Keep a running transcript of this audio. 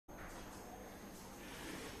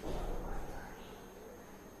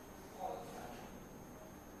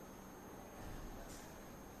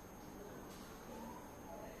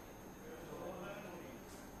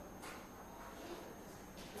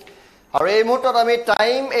আৰু এই মুহূৰ্তত আমি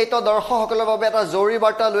টাইম 8 দৰ্শকসকলৰ বাবে এটা জৰুৰী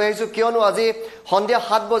বাৰ্তা লৈ আহিছো কিয়নো আজি সন্ধিয়া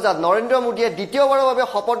 7 বজাত নৰেন্দ্ৰ মোদীয়ে দ্বিতীয়বাৰৰ বাবে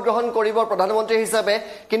শপত গ্ৰহণ কৰিব প্ৰধানমন্ত্ৰী হিচাপে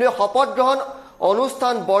কিন্তু শপত গ্ৰহণ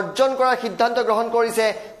অনুষ্ঠান বৰ্জন কৰাৰ সিদ্ধান্ত গ্ৰহণ কৰিছে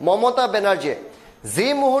মমতা বেনাৰ্জীয়ে যি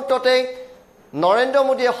মুহূৰ্ততে নৰেন্দ্ৰ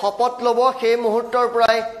মোদীয়ে শপত ল'ব সেই মুহূৰ্তৰ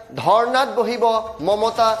পৰাই ধৰ্ণাত বহিব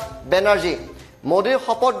মমতা বেনাৰ্জী মোদীৰ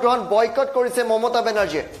শপত গ্ৰহণ বয়কট কৰিছে মমতা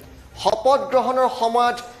বেনাৰ্জীয়ে শপত গ্ৰহণৰ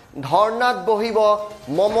সময়ত ধৰ্ণাত বহিব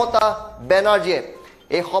মমতা বেনাৰ্জীয়ে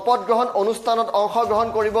এই শপত গ্ৰহণ অনুষ্ঠানত অংশগ্ৰহণ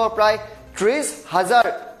কৰিব প্ৰায় 30,000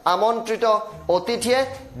 আমন্ত্ৰিত অতিথিয়ে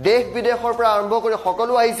দেশ বিদেশৰ পৰা আৰম্ভ কৰি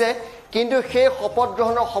সকলো আহিছে কিন্তু সেই শপত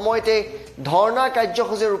গ্ৰহণৰ সময়তে ধৰ্ণা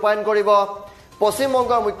কাৰ্যসূচী ৰূপায়ণ কৰিব পশ্চিম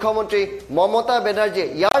বংগৰ মুখ্যমন্ত্ৰী মমতা বেনাৰ্জী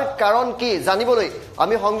ইয়াৰ কাৰণ কি জানিবলৈ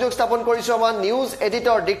আমি সংযোগ স্থাপন কৰিছো আমাৰ নিউজ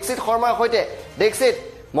এডিটৰ দীক্ষিত শৰ্মাৰ সৈতে দীক্ষিত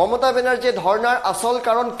মমতা বেনাৰ্জীৰ ধৰ্ণাৰ আচল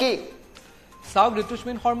কাৰণ কি চাওক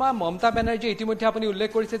ঋতুস্মিন শৰ্মা মমতা বেনাৰ্জী ইতিমধ্যে আপুনি উল্লেখ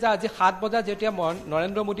কৰিছে যে আজি 7 বজাত যেতিয়া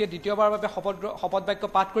নৰেন্দ্ৰ মোদীয়ে দ্বিতীয়বাৰৰ বাবে শপত বাক্য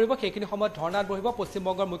পাঠ কৰিব সেইখিনি সময়ত ধৰ্ণাত বহিব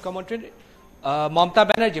পশ্চিমবংগৰ মুখ্যমন্ত্ৰী মমতা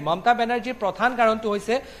বেনাৰ্জীৰ প্ৰধান কাৰণটো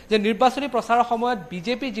হৈছে যে নিৰ্বাচনী প্ৰচাৰৰ সময়ত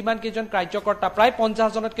বিজেপি যিমান কেইজন কাৰ্যকৰ্তা প্ৰায়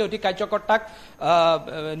 50 জনতকৈ অধিক কাৰ্যকৰ্তাক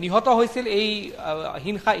নিহত হৈছিল এই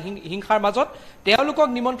হিংসাৰ মাজত তেওঁলোকক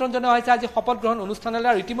নিমন্ত্ৰণ জনোৱা হৈছে আজি শপত গ্ৰহণ অনুষ্ঠানলৈ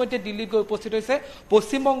আৰু ইতিমধ্যে দিল্লীত গৈ উপস্থিত হৈছে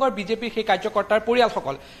পশ্চিমবংগৰ বিজেপিৰ সেই কাৰ্যকৰ্তাৰ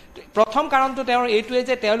পৰিয়ালসকল প্ৰথম কাৰণটো তেওঁৰ এইটোৱে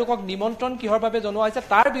যে তেওঁলোকক নিমন্ত্ৰণ কিহৰ বাবে জনোৱা হৈছে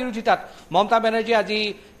তাৰ বিৰোধিতাত মমতা বেনাৰ্জী আজি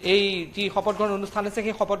এই যি শপত গ্ৰহণ অনুষ্ঠান আছে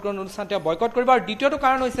সেই শপত গ্ৰহণ অনুষ্ঠান তেওঁ বয়কট কৰিব আৰু দ্বিতীয়টো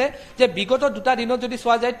কাৰণ হৈছে যে বিগত দুটা দিনত যদি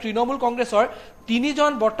চোৱা যায় তৃণমূল কংগ্ৰেছৰ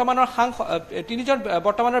তিনিজন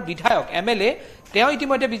বৰ্তমানৰ বিধায়ক MLA তেওঁ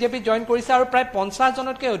ইতিমধ্যে বিজেপিত জইন কৰিছে আৰু প্ৰায় 50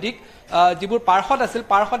 জনতকৈ অধিক যিবোৰ পাৰ্ষদ আছিল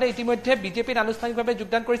পাৰ্ষদে ইতিমধ্যে বিজেপিত আনুষ্ঠানিকভাৱে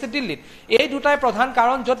যোগদান কৰিছে দিল্লীত এই দুটাই প্ৰধান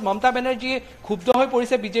কাৰণ য'ত মমতা বেনাৰ্জী ক্ষুব্ধ হৈ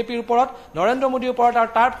পৰিছে বিজেপিৰ ওপৰত নৰেন্দ্ৰ মোদীৰ ওপৰত আৰু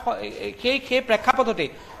তাৰ সেই প্ৰেক্ষাপটতে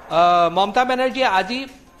মমতা বেনাৰ্জীয়ে আজি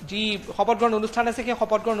যি শপত গ্ৰহণ অনুষ্ঠান আছে সেই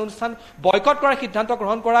শপত গ্ৰহণ অনুষ্ঠান বয়কট কৰাৰ সিদ্ধান্ত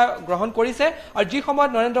গ্ৰহণ কৰিছে আৰু যি সময়ত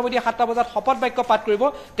নৰেন্দ্ৰ মোদীয়ে 7টা বজাত শপত বাক্য পাঠ কৰিব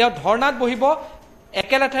তেওঁ ধৰ্ণাত বহিব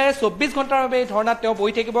একেলেঠাৰে 24 ঘণ্টাৰ বাবে এই ধৰ্ণাত তেওঁ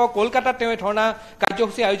বহি থাকিব কলকাতাত তেওঁ ধৰ্ণা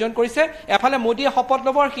কাৰ্যসূচী আয়োজন কৰিছে এফালে মোদীয়ে শপত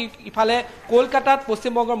ল'ব আৰু ইফালে কলকাতাত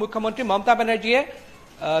পশ্চিমবংগৰ মুখ্যমন্ত্ৰী মমতা বেনাৰ্জীয়ে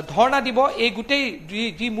ধৰ্ণা দিব এই গোটেই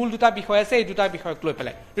যি মূল দুটা বিষয় আছে এই দুটা বিষয়ক লৈ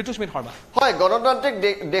পেলাই ঋতুস্মিন শৰ্মা হয় গণতান্ত্ৰিক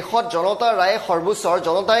দেশত জনতাৰ ৰায় সৰ্বোচ্চ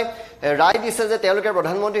জনতাই ৰায় দিছে যে তেওঁলোকে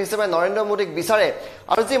প্ৰধানমন্ত্ৰী হিচাপে নৰেন্দ্ৰ মোদীক বিচাৰে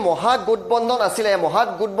আৰু যি মহাগঠবন্ধন আছিলে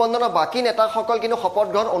মহাগঠবন্ধনৰ বাকী নেতাসকল কিন্তু শপত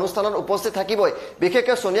গ্ৰহণ অনুষ্ঠানত উপস্থিত থাকিবই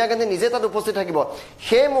বিশেষকৈ সোনিয়া গান্ধী নিজে তাত উপস্থিত থাকিব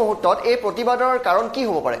সেই মুহূৰ্তত এই প্ৰতিবাদৰ কাৰণ কি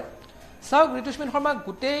হ'ব পাৰে চাওক ঋতুস্মিন শৰ্মা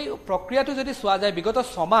গোটেই প্ৰক্ৰিয়াটো যদি চোৱা যায় বিগত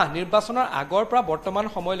 6 মাহ নিৰ্বাচনৰ আগৰ পৰা বৰ্তমান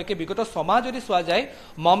সময়লৈকে বিগত 6 মাহ যদি চোৱা যায়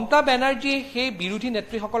মমতা বেনাৰ্জী সেই বিৰোধী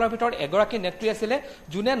নেত্ৰীসকলৰ ভিতৰত এগৰাকী নেত্ৰী আছিলে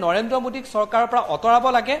যোনে নৰেন্দ্ৰ মোদীক চৰকাৰৰ পৰা অতৰাব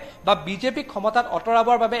লাগে বা বিজেপিক ক্ষমতাত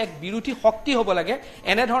অতৰাবৰ বাবে এক বিৰোধী শক্তি হ'ব লাগে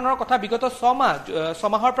এনেধৰণৰ কথা বিগত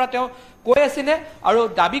 6 মাহৰ পৰা তেওঁ কৈ আছিলে আৰু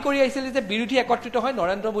দাবী কৰি আহিছিলে যে বিৰোধী একত্ৰিত হৈ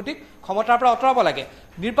নৰেন্দ্ৰ মোদীক ক্ষমতাৰ পৰা অতৰাব লাগে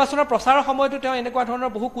নিৰ্বাচনৰ প্ৰচাৰৰ সময়তো তেওঁ এনেকুৱা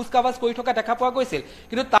ধৰণৰ বহু কুচকাৱাজ কৰি থকা দেখা পোৱা গৈছিল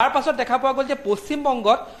কিন্তু তাৰ পাছত দেখা পোৱা গ'ল যে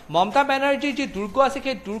পশ্চিমবংগত মমতা বেনাৰ্জীৰ যি দুৰ্গ আছে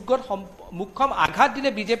সেই দুৰ্গত মুখ্যম আঘাত দিলে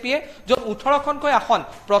বিজেপিয়ে য'ত 18খনকৈ আসন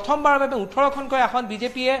প্ৰথমবাৰৰ বাবে 18খনকৈ আসন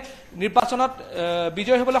বিজেপিয়ে নিৰ্বাচনত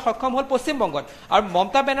বিজয় হ'বলৈ সক্ষম হ'ল পশ্চিমবংগত আৰু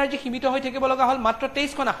মমতা বেনাৰ্জী সীমিত হৈ থাকিব লগা হ'ল মাত্ৰ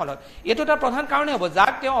 23খন আসনত এইটো এটা প্ৰধান কাৰণেই হ'ব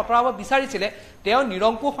যাক তেওঁ অতৰাব বিচাৰিছিলে তেওঁ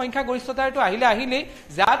নিৰংকুশ সংখ্যাগৰিষ্ঠতাটো আহিলেই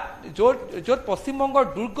য'ত পশ্চিমবংগৰ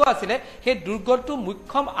দুৰ্গ আছিলে সেই দুৰ্গটো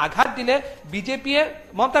মুখ্যম আঘাত দিলে বিজেপিয়ে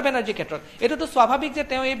মমতা বেনাৰ্জীৰ ক্ষেত্ৰত এইটোতো স্বাভাৱিক যে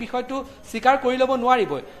তেওঁ এই বিষয়টো স্বীকাৰ কৰি ল'ব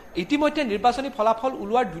নোৱাৰিবই ইতিমধ্যে নিৰ্বাচনী ফলাফল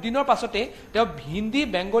ওলোৱাৰ দুদিনৰ পাছতে তেওঁ হিন্দী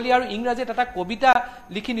বেংগলী আৰু ইংৰাজীত এটা কবিতা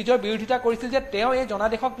লিখি নিজৰ বিৰোধিতা কৰিছিল যে তেওঁ এই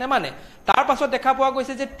জনাদেশক নেমানে তাৰ পাছত দেখা পোৱা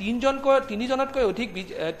গৈছে যে তিনিজনতকৈ অধিক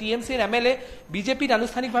TMCৰ MLA বিজেপিত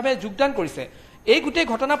আনুষ্ঠানিকভাৱে যোগদান কৰিছে এই গোটেই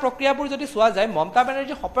ঘটনা প্ৰক্ৰিয়াবোৰ যদি চোৱা যায় মমতা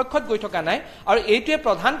বেনাৰ্জী সপক্ষত গৈ থকা নাই আৰু এইটোৱে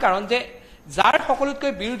প্ৰধান কাৰণ যে যাৰ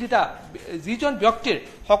সকলোতকৈ বিৰোধিতা যিজন ব্যক্তিৰ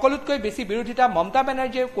সকলোতকৈ বেছি বিৰোধিতা মমতা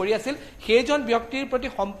বেনাৰ্জীয়ে কৰি আছিল সেইজন ব্যক্তিৰ প্ৰতি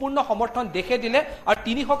সম্পূৰ্ণ সমৰ্থন দেশে দিলে আৰু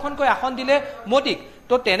 300খনকৈ আসন দিলে মোদীক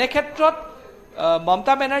তো তেনে ক্ষেত্ৰত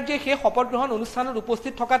মমতা বেনাৰ্জীয়ে সেই শপত গ্ৰহণ অনুষ্ঠানত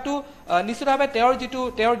উপস্থিত থকাটো নিশ্চিতভাৱে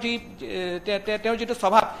তেওঁৰ যিটো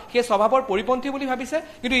স্বভাৱ সেই স্বভাৱৰ পৰিপন্থী বুলি ভাবিছে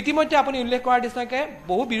কিন্তু ইতিমধ্যে আপুনি উল্লেখ কৰাৰ নিচিনাকৈ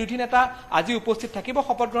বহু বিৰোধী নেতা আজি উপস্থিত থাকিব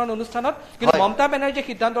শপত গ্ৰহণ অনুষ্ঠানত কিন্তু মমতা বেনাৰ্জীয়ে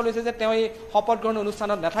সিদ্ধান্ত লৈছে যে তেওঁ এই শপত গ্ৰহণ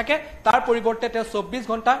অনুষ্ঠানত নাথাকে তাৰ পৰিৱৰ্তে তেওঁ 24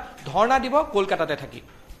 ঘণ্টা ধৰ্ণা দিব কলকাতাতে থাকি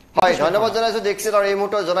হয় ধন্যবাদ জনাইছো দীক্ষিত আৰু এই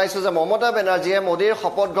মুহূৰ্তত জনাইছো যে মমতা বেনাৰ্জীয়ে মোদীৰ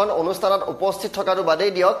শপত গ্ৰহণ অনুষ্ঠানত উপস্থিত থকাটো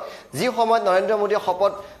বাদেই দিয়ক যি সময়ত নৰেন্দ্ৰ মোদীয়ে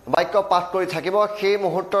শপত বাক্য পাঠ কৰি থাকিব সেই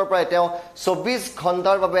মুহূৰ্তৰ পৰাই তেওঁ 24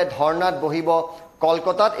 ঘণ্টাৰ বাবে ধৰ্ণাত বহিব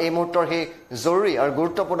কলকাতাত এই মুহূৰ্তৰ সেই জৰুৰী আৰু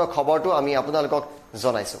গুৰুত্বপূৰ্ণ খবৰটো আমি আপোনালোকক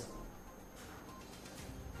জনাইছো